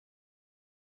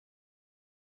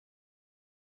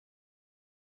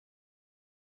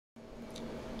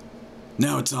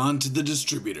Now it's on to the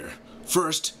distributor.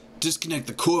 First, disconnect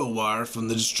the coil wire from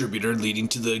the distributor leading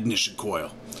to the ignition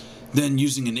coil. Then,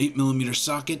 using an 8mm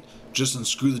socket, just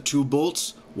unscrew the two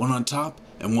bolts, one on top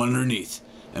and one underneath,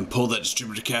 and pull that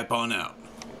distributor cap on out.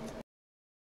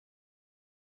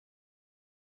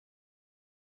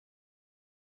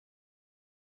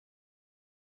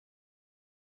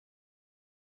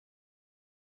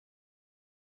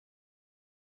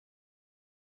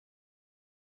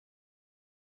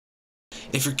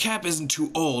 If your cap isn't too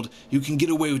old, you can get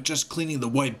away with just cleaning the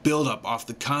white buildup off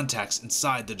the contacts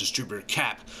inside the distributor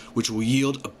cap, which will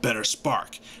yield a better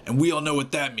spark. And we all know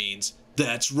what that means.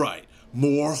 That's right,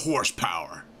 more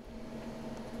horsepower.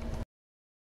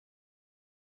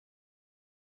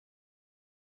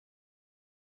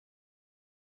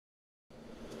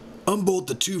 Unbolt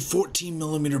the two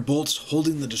 14mm bolts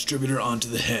holding the distributor onto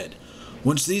the head.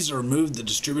 Once these are removed, the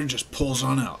distributor just pulls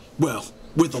on out. Well,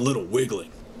 with a little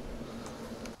wiggling.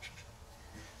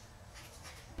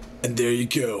 And there you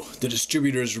go, the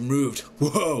distributor is removed.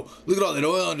 Whoa, look at all that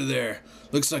oil under there.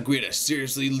 Looks like we had a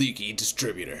seriously leaky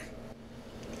distributor.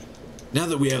 Now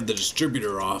that we have the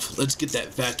distributor off, let's get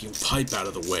that vacuum pipe out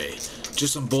of the way.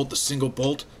 Just unbolt the single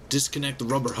bolt, disconnect the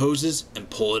rubber hoses, and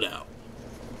pull it out.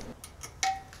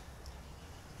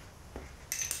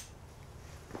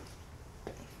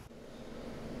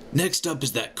 Next up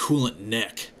is that coolant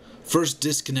neck. First,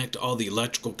 disconnect all the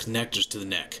electrical connectors to the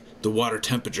neck, the water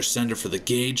temperature sensor for the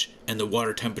gauge, and the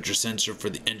water temperature sensor for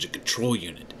the engine control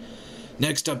unit.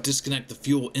 Next up, disconnect the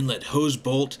fuel inlet hose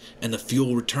bolt and the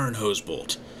fuel return hose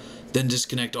bolt. Then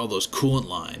disconnect all those coolant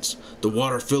lines, the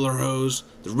water filler hose,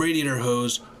 the radiator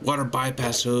hose, water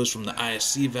bypass hose from the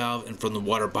ISC valve and from the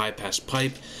water bypass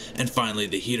pipe, and finally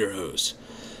the heater hose.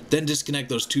 Then disconnect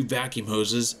those two vacuum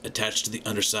hoses attached to the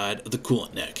underside of the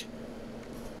coolant neck.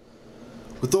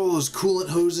 With all those coolant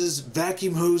hoses,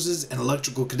 vacuum hoses, and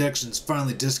electrical connections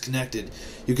finally disconnected,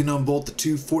 you can unbolt the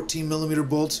two 14mm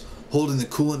bolts holding the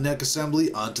coolant neck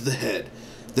assembly onto the head.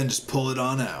 Then just pull it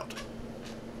on out.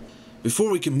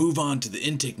 Before we can move on to the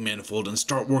intake manifold and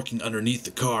start working underneath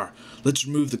the car, let's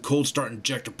remove the cold start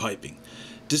injector piping.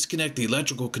 Disconnect the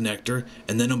electrical connector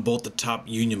and then unbolt the top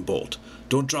union bolt.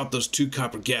 Don't drop those two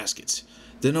copper gaskets.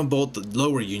 Then unbolt the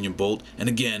lower union bolt, and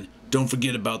again, don't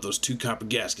forget about those two copper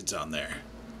gaskets on there.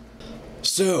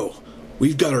 So,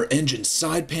 we've got our engine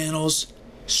side panels,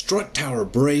 strut tower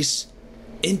brace,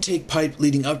 intake pipe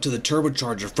leading up to the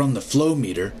turbocharger from the flow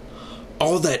meter,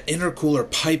 all that intercooler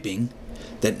piping,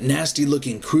 that nasty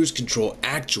looking cruise control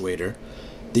actuator,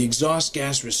 the exhaust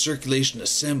gas recirculation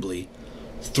assembly,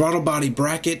 throttle body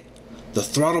bracket, the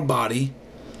throttle body,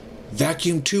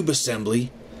 vacuum tube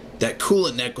assembly, that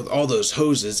coolant neck with all those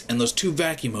hoses and those two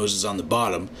vacuum hoses on the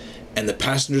bottom, and the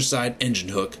passenger side engine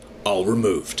hook all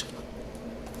removed.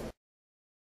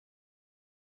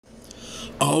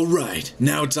 Alright,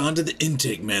 now it's on to the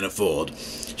intake manifold.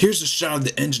 Here's a shot of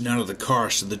the engine out of the car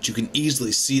so that you can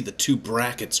easily see the two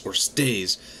brackets or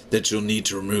stays that you'll need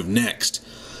to remove next.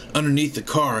 Underneath the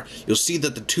car, you'll see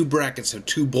that the two brackets have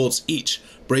two bolts each,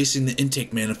 bracing the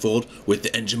intake manifold with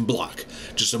the engine block.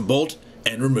 Just unbolt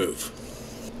and remove.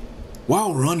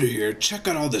 While we're under here, check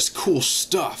out all this cool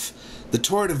stuff. The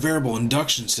Toyota Variable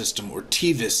Induction System, or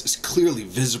TVIS, is clearly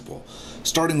visible,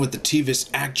 starting with the TVIS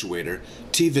actuator,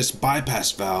 TVIS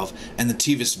bypass valve, and the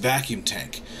TVIS vacuum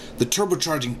tank. The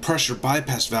turbocharging pressure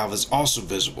bypass valve is also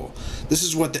visible. This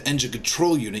is what the engine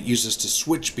control unit uses to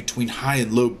switch between high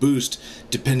and low boost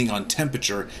depending on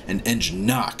temperature and engine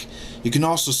knock. You can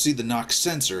also see the knock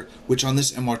sensor, which on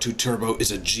this MR2 Turbo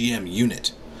is a GM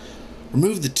unit.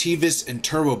 Remove the TVIS and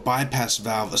turbo bypass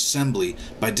valve assembly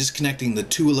by disconnecting the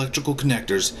two electrical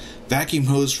connectors, vacuum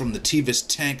hose from the TVIS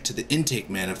tank to the intake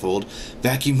manifold,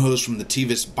 vacuum hose from the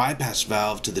TVIS bypass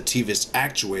valve to the TVIS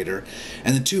actuator,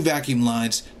 and the two vacuum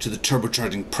lines to the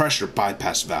turbocharging pressure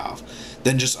bypass valve.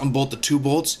 Then just unbolt the two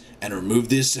bolts and remove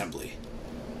the assembly.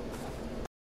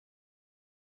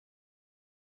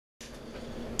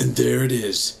 And there it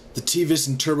is. The TVIS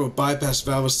and turbo bypass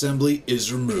valve assembly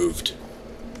is removed.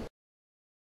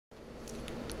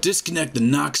 Disconnect the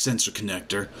knock sensor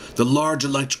connector, the large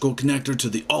electrical connector to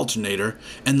the alternator,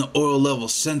 and the oil level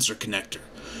sensor connector.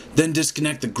 Then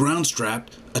disconnect the ground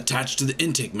strap attached to the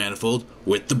intake manifold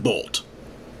with the bolt.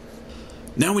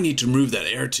 Now we need to remove that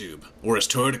air tube, or as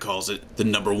Toyota calls it, the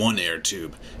number 1 air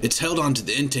tube. It's held onto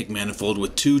the intake manifold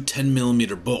with two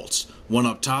 10mm bolts, one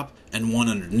up top and one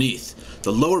underneath.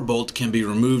 The lower bolt can be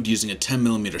removed using a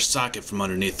 10mm socket from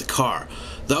underneath the car.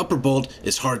 The upper bolt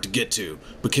is hard to get to,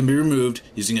 but can be removed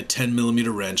using a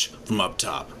 10mm wrench from up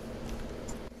top.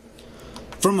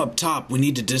 From up top, we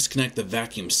need to disconnect the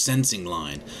vacuum sensing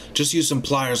line. Just use some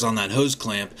pliers on that hose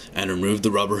clamp and remove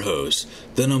the rubber hose.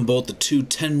 Then unbolt the two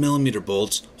 10mm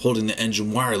bolts holding the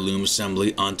engine wire loom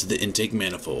assembly onto the intake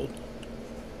manifold.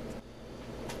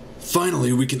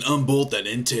 Finally, we can unbolt that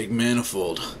intake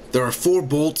manifold. There are 4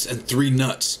 bolts and 3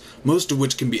 nuts, most of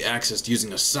which can be accessed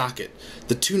using a socket.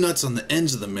 The 2 nuts on the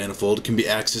ends of the manifold can be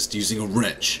accessed using a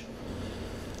wrench.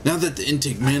 Now that the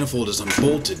intake manifold is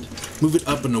unbolted, move it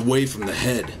up and away from the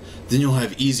head. Then you'll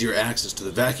have easier access to the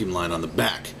vacuum line on the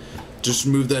back. Just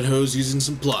remove that hose using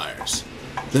some pliers.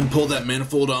 Then pull that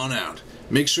manifold on out.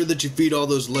 Make sure that you feed all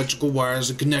those electrical wires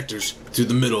and connectors through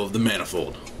the middle of the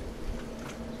manifold.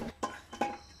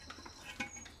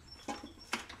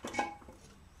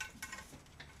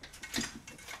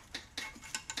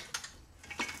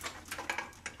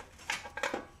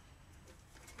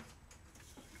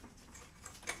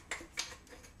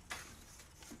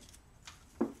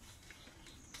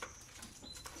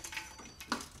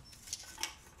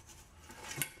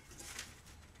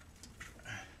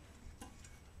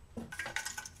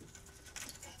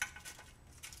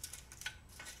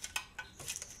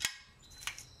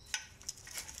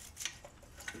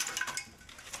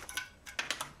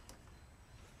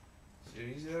 See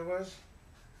how easy that was?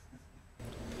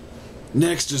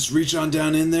 Next, just reach on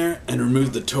down in there and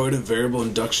remove the Toyota variable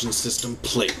induction system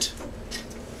plate.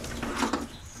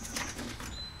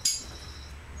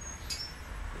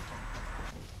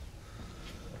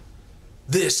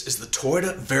 This is the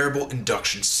Toyota variable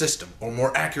induction system, or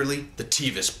more accurately, the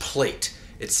TVIS plate.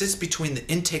 It sits between the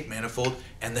intake manifold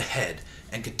and the head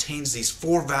and contains these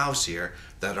 4 valves here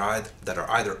that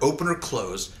are either open or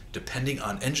closed depending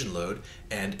on engine load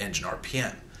and engine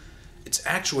RPM. It's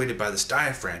actuated by this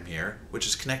diaphragm here, which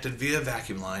is connected via a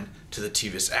vacuum line to the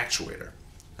TVIS actuator.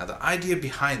 Now the idea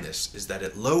behind this is that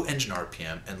at low engine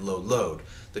RPM and low load,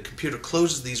 the computer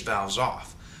closes these valves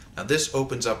off. Now this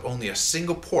opens up only a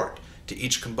single port to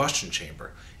each combustion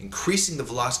chamber, increasing the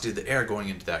velocity of the air going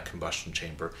into that combustion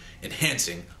chamber,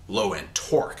 enhancing low-end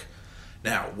torque.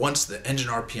 Now, once the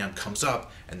engine RPM comes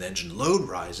up and the engine load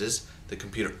rises, the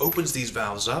computer opens these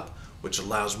valves up, which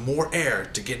allows more air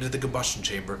to get into the combustion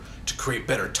chamber to create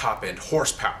better top-end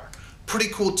horsepower. Pretty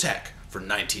cool tech for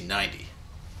 1990.